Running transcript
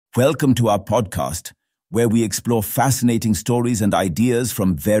Welcome to our podcast, where we explore fascinating stories and ideas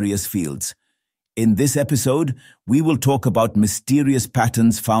from various fields. In this episode, we will talk about mysterious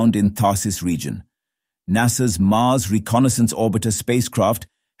patterns found in Tharsis region. NASA's Mars Reconnaissance Orbiter spacecraft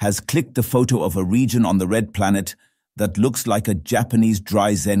has clicked the photo of a region on the red planet that looks like a Japanese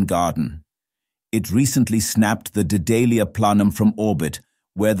dry Zen garden. It recently snapped the Daedalia Planum from orbit,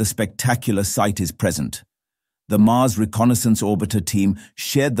 where the spectacular sight is present. The Mars Reconnaissance Orbiter team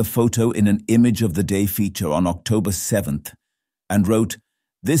shared the photo in an Image of the Day feature on October 7th and wrote,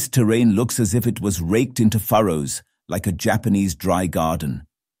 "This terrain looks as if it was raked into furrows, like a Japanese dry garden."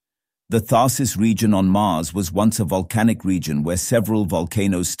 The Tharsis region on Mars was once a volcanic region where several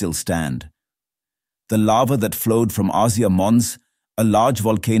volcanoes still stand. The lava that flowed from Asia Mons, a large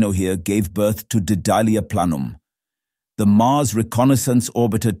volcano here, gave birth to Daedalia Planum. The Mars Reconnaissance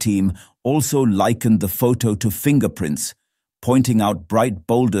Orbiter team also likened the photo to fingerprints, pointing out bright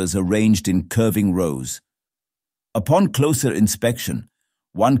boulders arranged in curving rows. Upon closer inspection,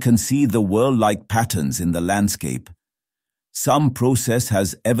 one can see the whorl-like patterns in the landscape. Some process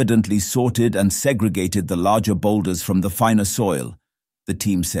has evidently sorted and segregated the larger boulders from the finer soil, the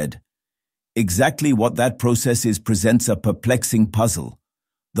team said. Exactly what that process is presents a perplexing puzzle,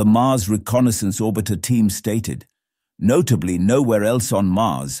 the Mars Reconnaissance Orbiter team stated. Notably, nowhere else on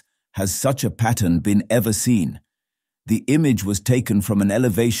Mars has such a pattern been ever seen. The image was taken from an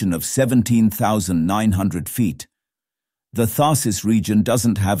elevation of 17,900 feet. The Tharsis region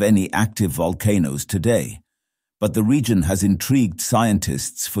doesn't have any active volcanoes today, but the region has intrigued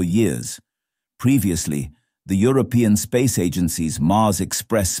scientists for years. Previously, the European Space Agency's Mars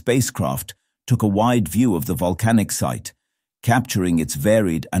Express spacecraft took a wide view of the volcanic site, capturing its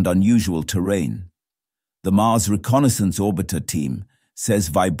varied and unusual terrain. The Mars Reconnaissance Orbiter team says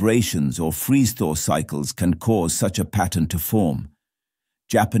vibrations or freeze-thaw cycles can cause such a pattern to form.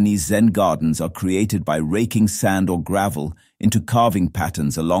 Japanese Zen gardens are created by raking sand or gravel into carving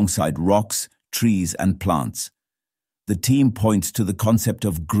patterns alongside rocks, trees, and plants. The team points to the concept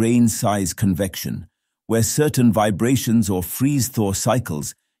of grain-size convection, where certain vibrations or freeze-thaw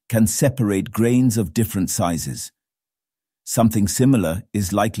cycles can separate grains of different sizes. Something similar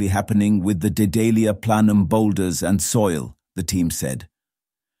is likely happening with the Daedalia Planum boulders and soil, the team said.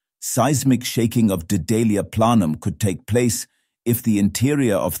 Seismic shaking of Daedalia Planum could take place if the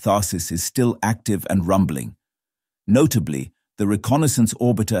interior of Tharsis is still active and rumbling. Notably, the Reconnaissance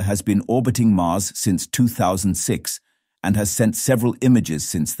Orbiter has been orbiting Mars since 2006 and has sent several images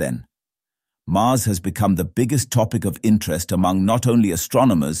since then. Mars has become the biggest topic of interest among not only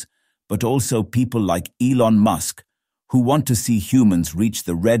astronomers, but also people like Elon Musk, who want to see humans reach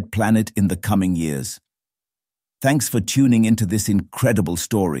the red planet in the coming years. Thanks for tuning into this incredible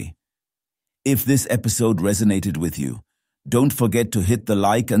story. If this episode resonated with you, don't forget to hit the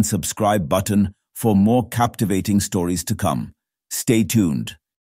like and subscribe button for more captivating stories to come. Stay tuned.